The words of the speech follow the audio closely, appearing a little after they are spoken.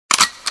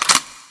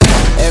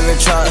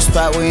Every truck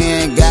spot we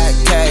ain't got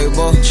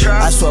cable.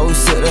 I swear we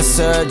sit the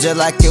syrup just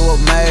like it was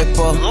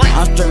maple.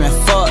 I'm streaming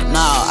fuck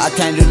now, I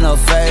can't do no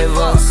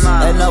favors.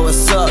 They know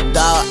what's up,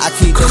 dawg, I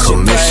keep this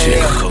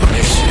shit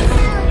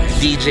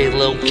paid. DJ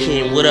Lil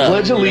King, what up?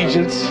 Pledge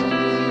allegiance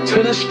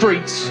to the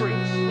streets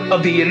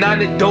of the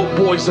United Dope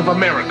Boys of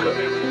America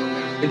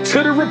and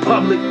to the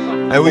Republic.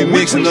 And we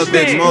mixing up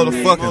that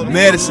motherfucking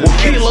medicine.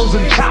 With kilos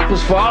and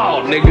choppers for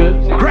all,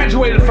 nigga.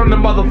 Graduated from the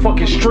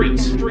motherfucking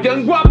streets.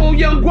 Young Guapo,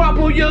 young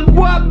Guapo, young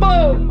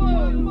Guapo.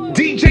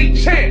 DJ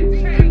Champ,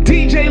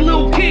 DJ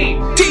Lil King,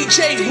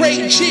 DJ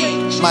Ray G.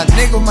 My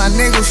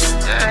niggas,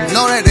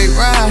 know that they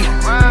ride,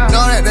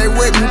 know that they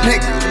with me,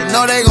 nigga.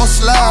 Know they gon'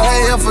 slide.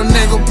 Hey, if a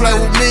nigga play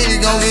with me, he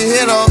gon' get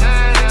hit up.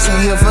 So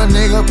if a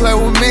nigga play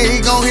with me, he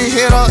gon' get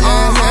hit up.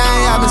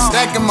 Hey, I been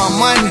stacking my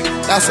money,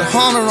 that's 100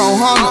 on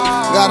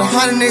 100. Got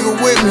 100 nigga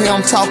with me,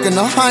 I'm talking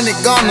 100.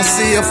 Gonna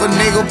see if a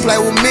nigga play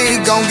with me, he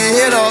gon' get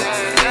hit up.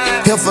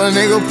 If a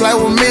nigga play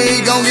with me,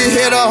 he gon' get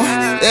hit up.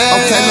 Yeah.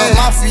 Okay, look,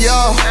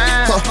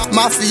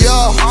 mafia,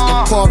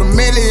 pour $1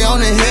 million on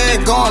the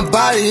head, going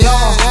body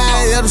on.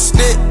 Yeah, the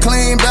stick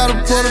clean, better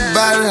put a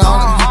body on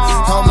it.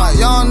 Oh, my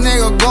young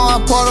nigga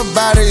going put a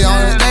body on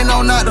it. They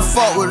know not to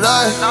fuck with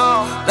us,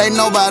 they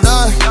know about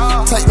us.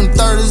 Take them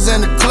 30s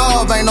in the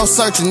club, ain't no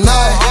searching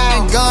us.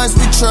 Ain't guns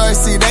we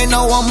trust, see, they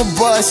know I'm a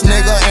bust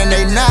nigga. And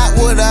they not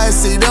with us,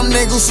 see, them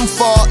niggas some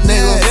fuck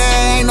niggas.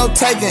 There ain't no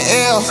taking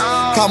L's,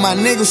 call my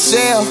nigga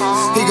Shell.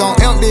 He gon'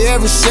 empty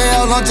every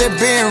shell, I'm just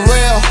being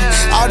real.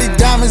 All these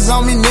diamonds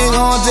on me, nigga,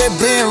 I'm just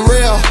being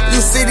real. You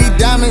see these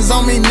diamonds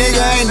on me,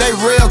 nigga, ain't they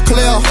real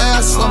clear?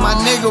 That's for my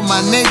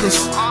niggas,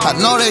 I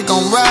know they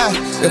gon' ride.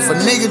 If a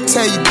nigga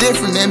tell you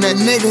different, then that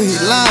nigga, he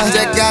lying.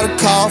 Just got a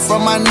call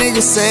from my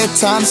nigga, said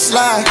time to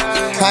slide.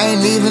 I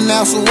ain't even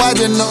answer, I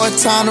just know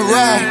it's time to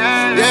ride.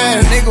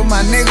 Yeah,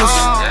 my niggas,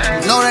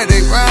 know that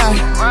they ride,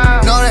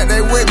 know that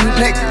they with me,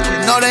 nigga.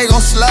 Know they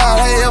gon'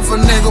 slide. Hey, if a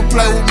nigga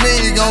play with me,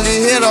 he gon'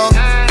 get hit up.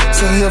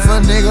 So if a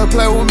nigga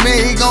play with me,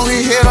 he gon'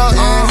 get hit up.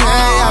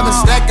 Hey, I been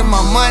stacking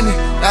my money,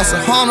 that's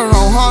 100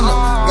 on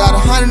 100. Got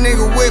 100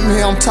 nigga with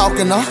me, I'm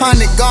talking 100.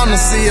 Gonna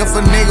see if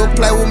a nigga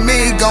play with me,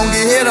 he gon'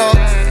 get hit up.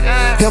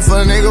 If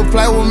a nigga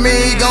play with me,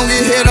 he gon'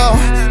 get hit up.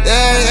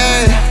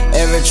 Yeah.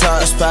 Every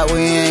truck spot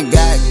we ain't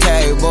got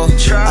cable.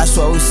 I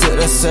swear we sit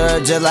the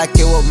syrup just like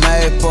it was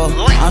maple.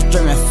 I'm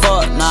streaming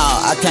fuck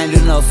now, I can't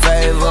do no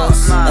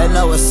favors. They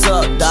know what's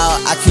up,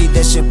 dawg, I keep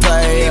that shit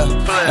player.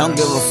 Don't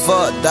give a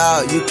fuck,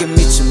 dawg, you can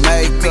meet your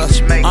maker.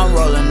 I'm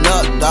rolling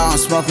up, dawg, I'm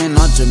smoking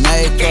on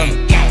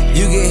Jamaica.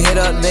 You get hit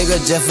up, nigga,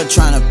 just for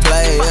tryna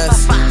play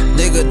us.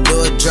 Nigga do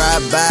a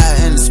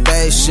drive-by in the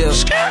spaceship.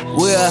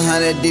 We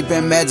 100 deep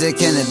in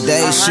magic in the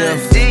day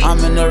shift.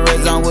 I'm in the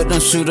red zone with them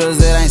shooters,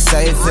 it ain't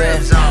safe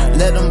here.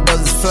 Let them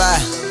bullets fly,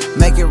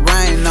 make it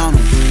rain on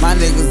them. My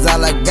niggas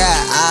all I got,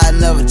 I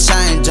never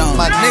change on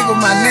them. My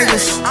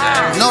niggas,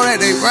 know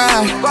that they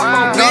ride,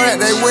 know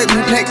that they with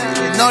me,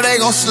 nigga. Know they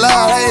gon'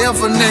 slide. Hey,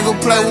 if a nigga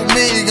play with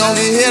me, he gon'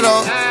 get hit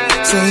up.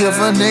 So if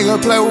a nigga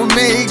play with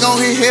me, he gon'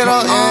 get hit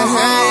up.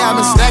 Hey, I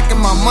been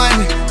stacking my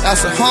money,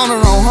 that's 100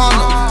 on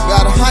 100.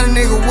 Got 100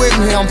 nigga with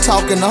me, I'm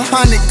talking 100.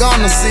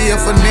 Gonna see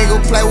if a nigga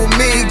play with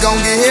me, he gon'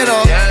 get hit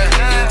up.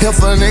 If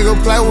a nigga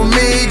play with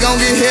me, he gon'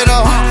 get hit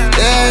up.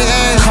 Yeah.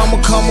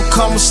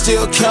 Come,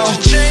 still count.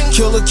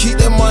 Killer, keep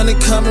that money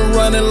coming,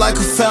 running like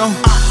a fountain.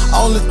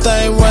 Only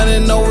thing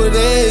running over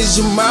there is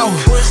your mouth.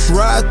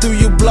 Ride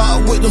through your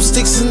block with them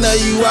sticks and now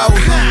you out.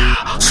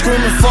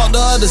 Screaming fuck the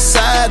other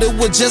side, it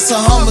was just a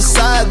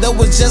homicide. That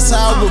was just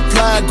how I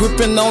replied.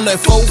 Gripping on that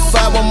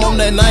 4-5, I'm on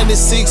that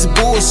 96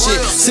 bullshit.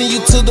 Send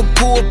you to the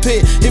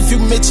pulpit. If you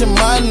mention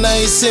my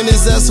name, send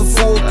his ass a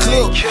full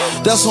clip.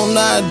 That's on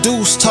 9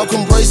 deuce,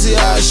 talking brazy,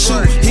 I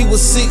shoot. He was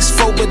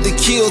 6'4", but the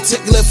kill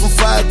take left from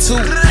 5'2".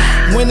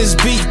 When it's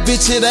beef,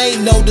 bitch, it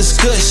ain't no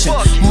discussion.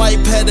 Might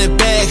pat that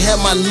bag,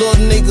 have my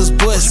little niggas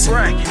bustin'.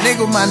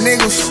 My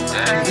niggas,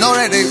 know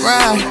that they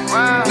ride,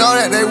 know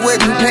that they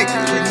with me, nigga.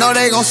 Know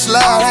they gon'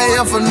 slide. Hey,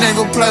 if a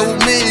nigga play with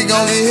me, he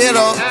gon' get hit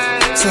up.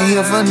 So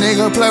if a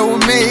nigga play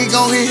with me, he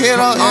gon' get hit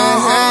up.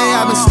 Hey,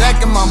 I been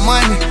stacking my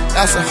money,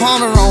 that's 100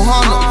 on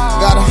 100.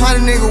 Got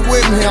 100 nigga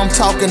with me, I'm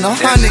talking 100.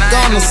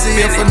 Gonna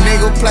see if a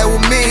nigga play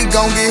with me, he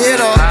gon' get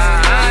hit up.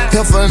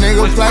 If a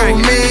nigga play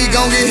with me, he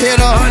gon' get hit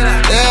up.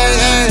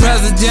 Yeah.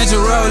 Presidential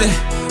rolling,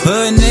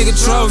 hood nigga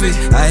trophy.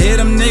 I hear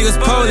them niggas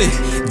pole it,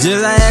 just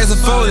like Axel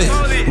Foley.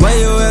 Where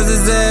your ass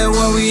is at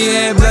when we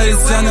had bloody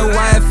son of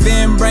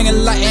YFN,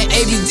 bringing light and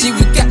ABG,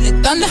 we got the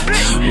thunder.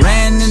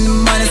 Ran in the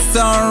money,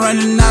 so I'm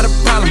running out of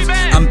problems.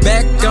 I'm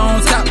back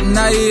on top,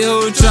 now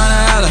you who tryna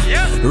holler.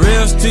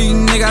 Real street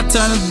nigga, I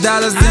turn the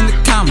dollars into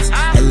commas.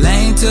 A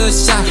lane to a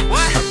shot,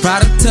 a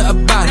product to a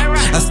body.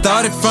 I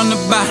started from the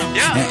bottom,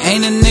 and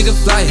ain't a nigga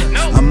flyer.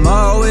 I'm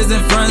always in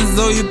front,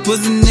 so you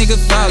pussy nigga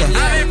follow.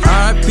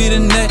 RIP the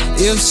net,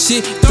 if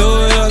shit,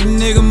 throw it up,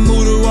 nigga,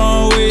 move the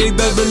wrong way.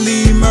 Better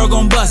believe Merc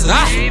gon' bust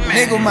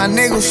it. My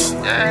niggas,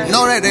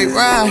 know that they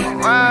ride,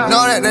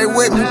 know that they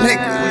with me,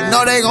 nigga.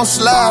 Know they gon'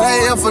 slide.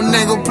 Hey, if a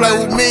nigga play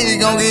with me, he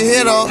gon' get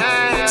hit up.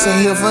 So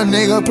if a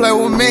nigga play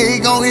with me, he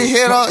gon' get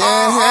hit up.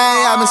 Yeah,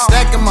 hey, I been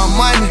stacking my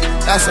money,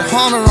 that's 100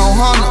 on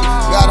 100.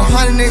 Got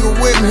 100 nigga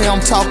with me,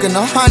 I'm talking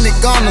 100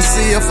 gonna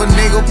see if a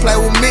nigga play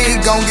with me, he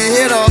gon' get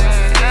hit up.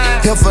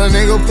 If a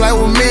nigga play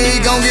with me,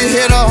 he gon' get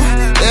hit up.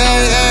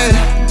 Yeah,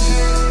 yeah.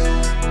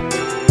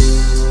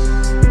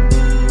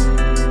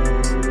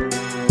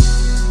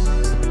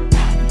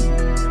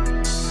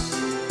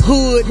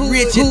 Hood,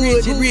 rich.